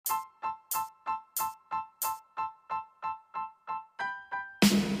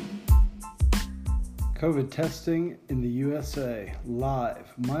COVID testing in the USA,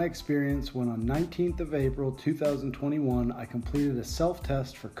 live. My experience when on 19th of April 2021, I completed a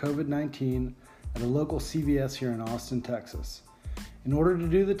self-test for COVID-19 at a local CVS here in Austin, Texas. In order to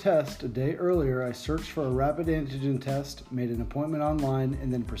do the test, a day earlier, I searched for a rapid antigen test, made an appointment online,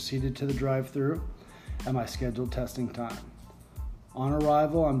 and then proceeded to the drive-thru at my scheduled testing time. On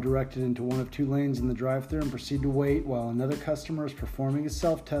arrival, I'm directed into one of two lanes in the drive-thru and proceed to wait while another customer is performing his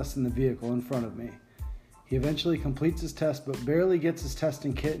self-test in the vehicle in front of me. He eventually completes his test but barely gets his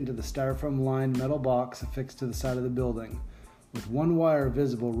testing kit into the styrofoam-lined metal box affixed to the side of the building, with one wire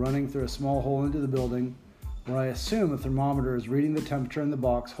visible running through a small hole into the building, where I assume a thermometer is reading the temperature in the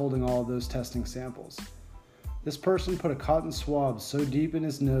box holding all of those testing samples. This person put a cotton swab so deep in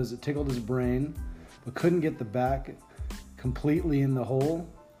his nose it tickled his brain, but couldn't get the back completely in the hole.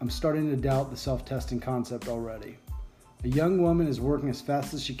 I'm starting to doubt the self-testing concept already. A young woman is working as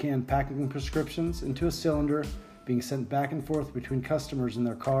fast as she can packing prescriptions into a cylinder being sent back and forth between customers in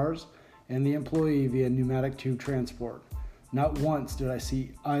their cars and the employee via pneumatic tube transport. Not once did I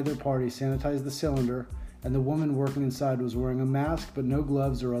see either party sanitize the cylinder, and the woman working inside was wearing a mask but no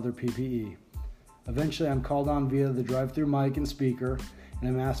gloves or other PPE. Eventually I'm called on via the drive-thru mic and speaker, and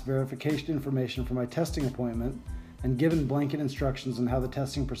I'm asked verification information for my testing appointment and given blanket instructions on how the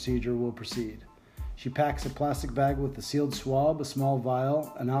testing procedure will proceed. She packs a plastic bag with the sealed swab, a small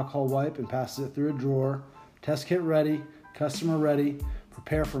vial, an alcohol wipe, and passes it through a drawer. Test kit ready, customer ready,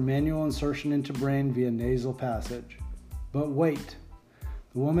 prepare for manual insertion into brain via nasal passage. But wait,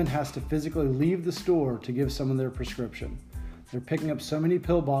 the woman has to physically leave the store to give someone their prescription. They're picking up so many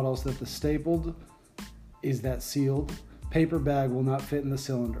pill bottles that the stapled sealed paper bag will not fit in the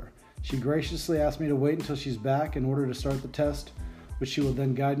cylinder. She graciously asked me to wait until she's back in order to start the test, which she will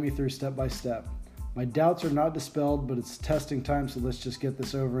then guide me through step by step. My doubts are not dispelled, but it's testing time, so let's just get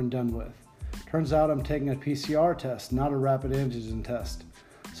this over and done with. Turns out I'm taking a PCR test, not a rapid antigen test,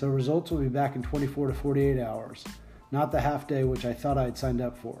 so results will be back in 24 to 48 hours, not the half day which I thought I had signed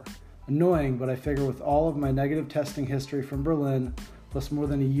up for. Annoying, but I figure with all of my negative testing history from Berlin, plus more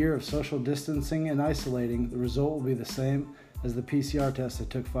than a year of social distancing and isolating, the result will be the same as the PCR test I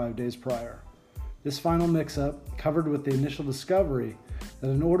took 5 days prior. This final mix-up, covered with the initial discovery that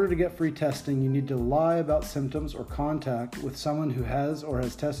in order to get free testing, you need to lie about symptoms or contact with someone who has or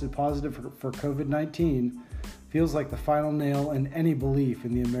has tested positive for COVID-19, feels like the final nail in any belief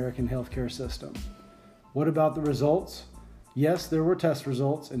in the American healthcare system. What about the results? Yes, there were test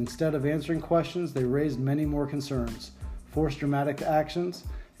results, and instead of answering questions, they raised many more concerns, forced dramatic actions,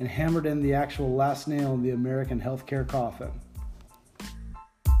 and hammered in the actual last nail in the American healthcare coffin.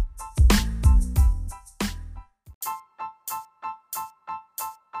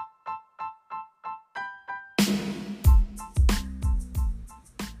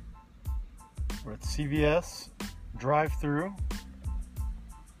 We're at CVS drive-thru.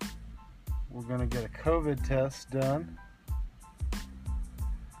 We're going to get a COVID test done.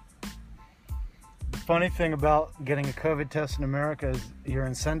 The funny thing about getting a COVID test in America is you're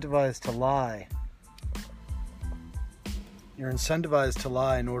incentivized to lie. You're incentivized to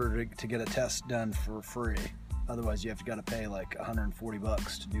lie in order to get a test done for free. Otherwise, you have got to pay like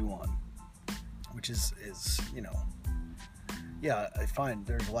 $140 to do one, which is yeah, I find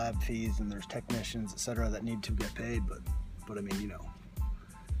there's lab fees and there's technicians, etc., that need to get paid, but I mean,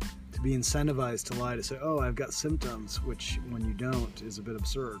 to be incentivized to lie, to say, oh, I've got symptoms, which when you don't is a bit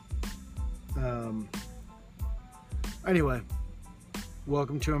absurd. Anyway,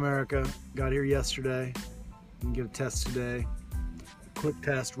 welcome to America. Got here yesterday. You can get a test today. Quick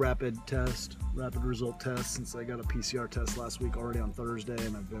test, rapid result test, since I got a PCR test last week already on Thursday,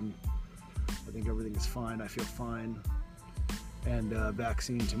 and I think everything is fine. I feel fine. And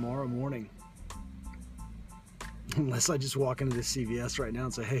vaccine tomorrow morning. Unless I just walk into the CVS right now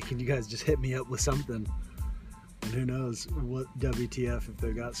and say, hey, can you guys just hit me up with something? And who knows what WTF if they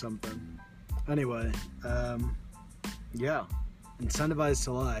got something. Anyway, yeah, incentivized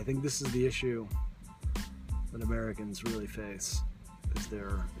to lie. I think this is the issue that Americans really face, is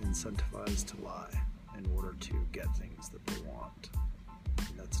they're incentivized to lie in order to get things that they want.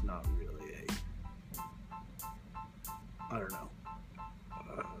 And that's not really I don't know.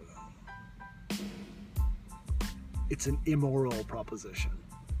 It's an immoral proposition.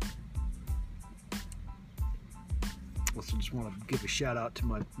 Also, just want to give a shout out to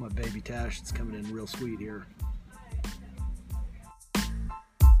my baby Tash. It's coming in real sweet here.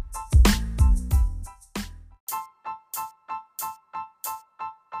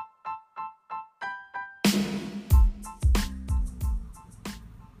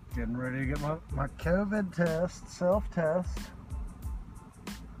 Getting ready to get my COVID test, self-test.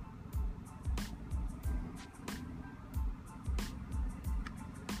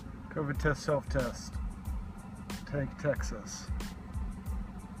 COVID test, self-test. Take Texas.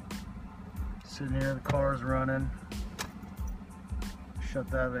 Sitting here, the car's running. Shut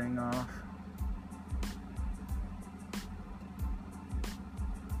that thing off.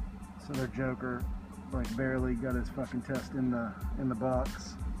 So their Joker, like, barely got his fucking test in the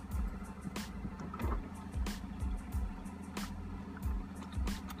box.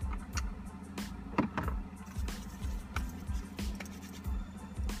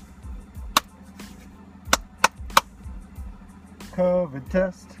 COVID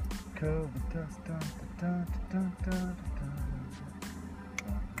test. COVID test. Dun, dun, dun, dun, dun, dun.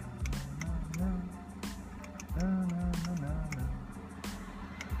 Dun, dun, dun, dun, dun.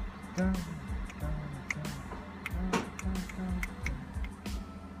 Dun, dun,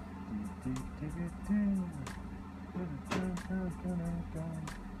 dun, dun, dun, dun, dun.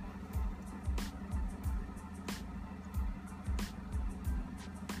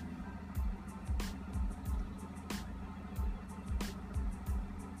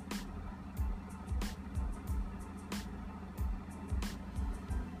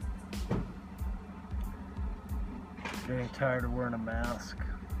 Getting tired of wearing a mask,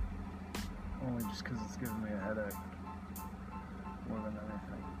 only just because it's giving me a headache more than anything.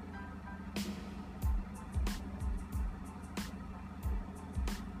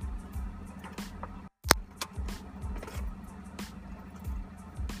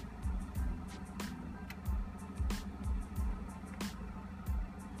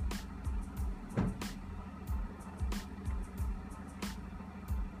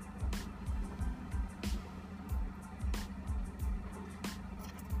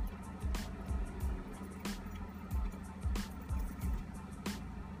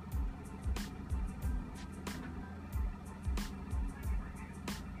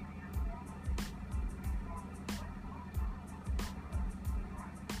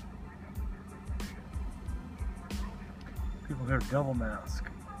 People here double mask.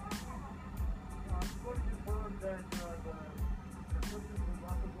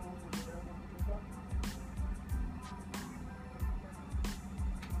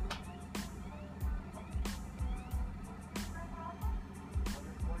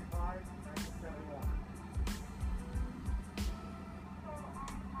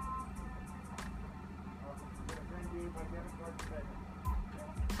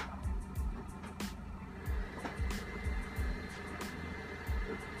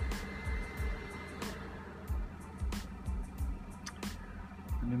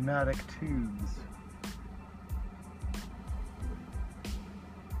 Pneumatic tubes.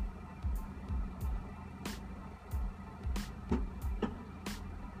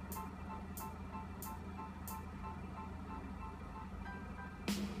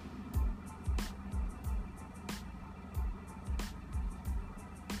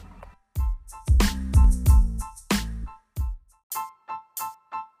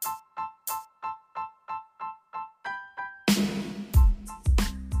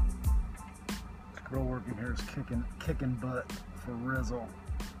 Girl working here is kicking butt for Rizzle.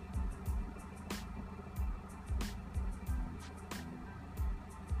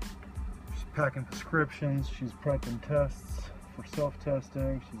 She's packing prescriptions. She's prepping tests for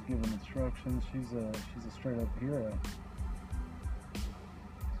self-testing. She's giving instructions. She's a straight up hero. This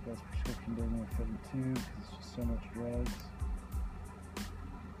guy's prescription doesn't even fit in the tube because it's just so much drugs.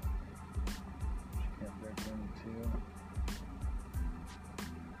 She can't break it into two.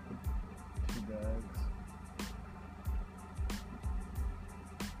 Bags.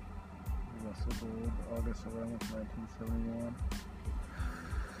 Russell Gold, August 11th, 1971.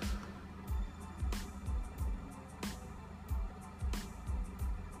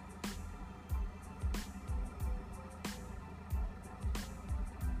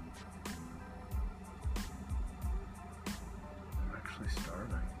 I'm actually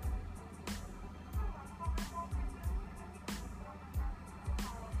starving.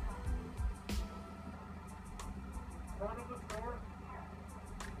 Front of the store.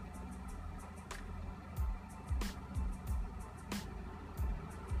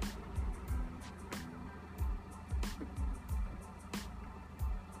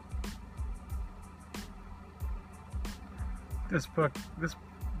 This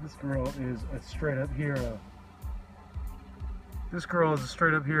girl is a straight up hero. This girl is a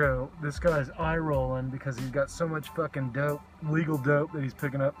straight up hero. This guy's eye rolling because he's got so much fucking dope, legal dope that he's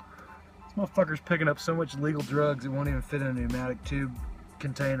picking up. This motherfucker's picking up so much legal drugs it won't even fit in a pneumatic tube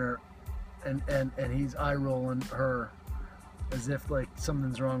container, and he's eye rolling her as if like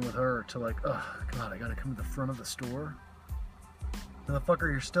something's wrong with her, to like, oh god, I gotta come to the front of the store.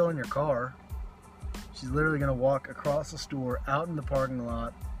 Motherfucker, you're still in your car. She's literally gonna walk across the store, out in the parking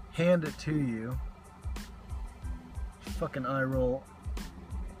lot, hand it to you. Fucking eye roll.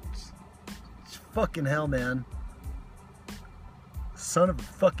 It's fucking hell, man. Son of a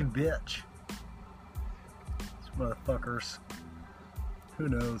fucking bitch. These motherfuckers. Who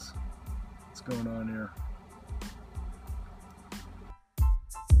knows what's going on here?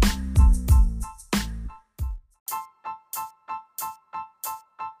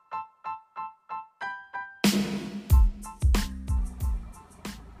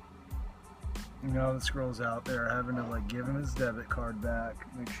 You know, this girl's out there having to like give him his debit card back,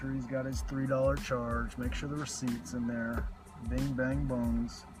 make sure he's got his $3 charge, make sure the receipt's in there. Bing bang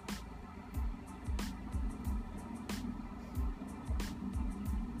bongs.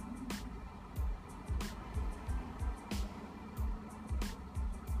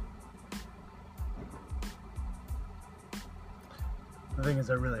 The thing is,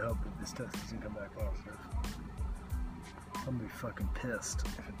 I really hope that this test doesn't come back positive. I'm gonna be fucking pissed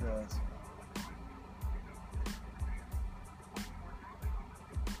if it does.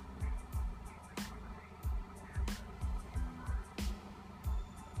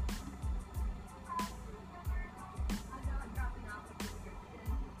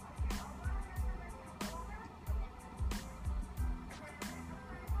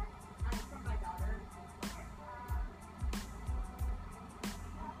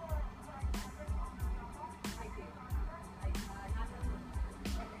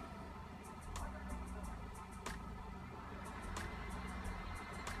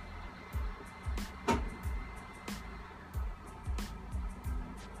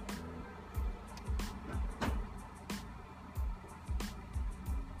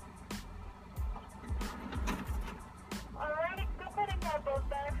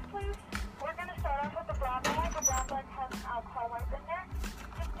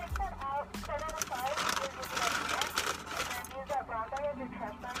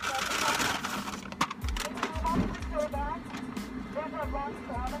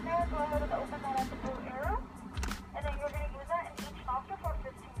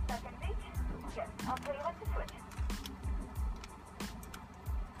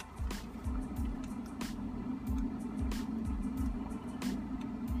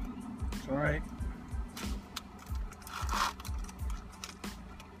 All right.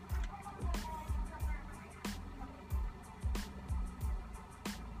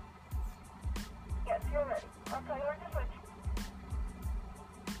 Yes, you're ready. I'll tell you when to switch.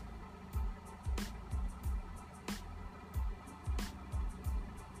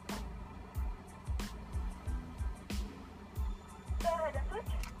 Go ahead and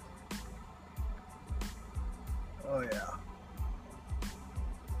switch. Oh yeah.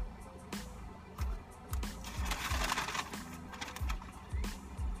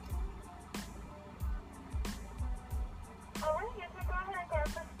 Alright, you can go ahead and grab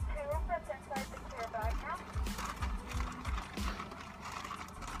this tube that's inside the clear bag now.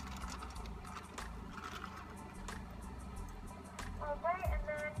 Alright, and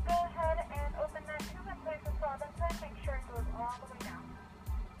then go ahead and open that tube and place the swab inside. Make sure it goes all the way down.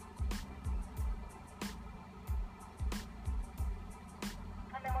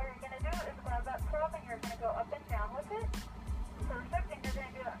 And then what you're going to do is grab that swab and you're going to go up and down with it. Perfect, and you're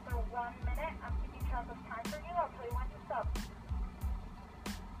going to do that for 1 minute. I'm keeping track of time for you. I'll tell you when to stop.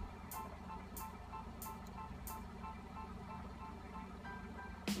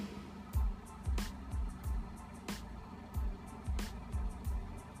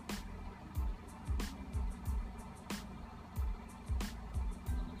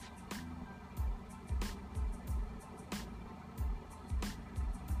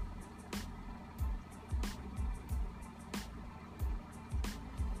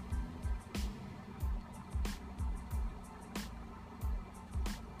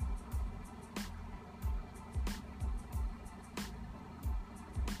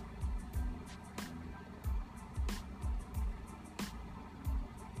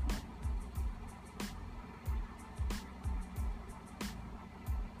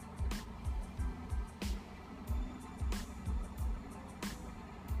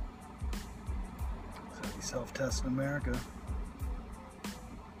 Self-test in America.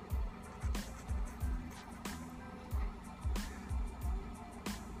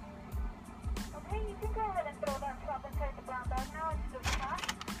 Okay, you can go ahead and throw that swab inside the brown bag now. It's just cash.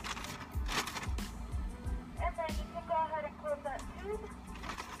 And then you can go ahead and close that tube.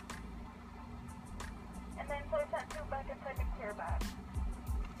 And then place that tube back inside the clear bag.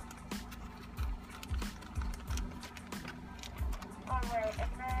 Alright,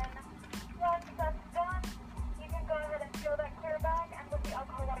 and then once that's done, you can go ahead and seal that clear bag, and with the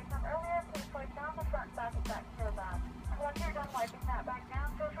alcohol wipes from earlier, please wipe down the front and back of that clear bag. Once you're done wiping that bag down,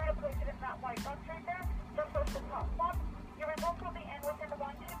 feel free to located in that white box right there, just off the top one. Your results will be in within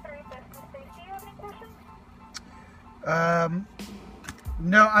 1 to 3 business days. Do you have any questions?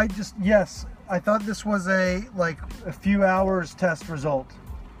 No, yes, I thought this was a few hours test result.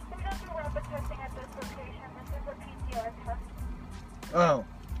 We don't do rapid testing at this location. This is a PCR test. Oh,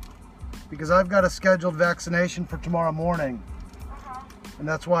 because I've got a scheduled vaccination for tomorrow morning. And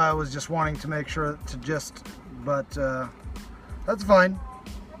that's why I was just wanting to make sure but that's fine.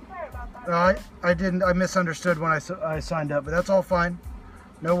 I'm sorry about that. I misunderstood when I signed up, but that's all fine.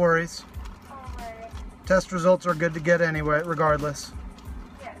 No worries. Alright. Test results are good to get anyway, regardless.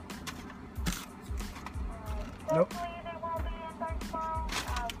 Yes. Nope. Hopefully they won't be in by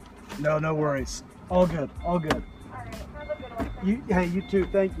tomorrow. No worries. All good, all good. Alright, have a good one. Hey, you too,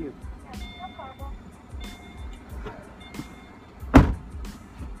 thank you. Yes, no problem.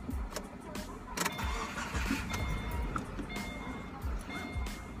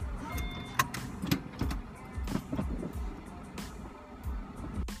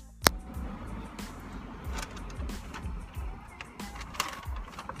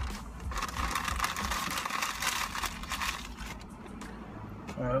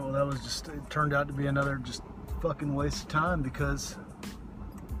 Alright, well it turned out to be another just fucking waste of time because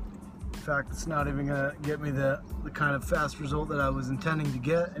in fact it's not even gonna get me the kind of fast result that I was intending to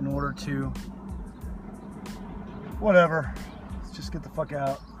get in order to whatever. Let's just get the fuck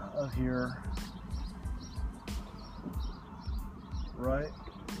out of here. Right?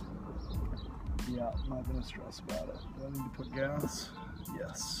 Yeah, I'm not gonna stress about it. Do I need to put gas?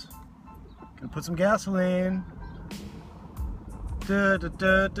 Yes. Gonna put some gasoline. Do, do,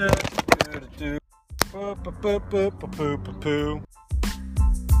 do, do, do, do, do. Poo, poo, poo, poo, poo, poo, poo.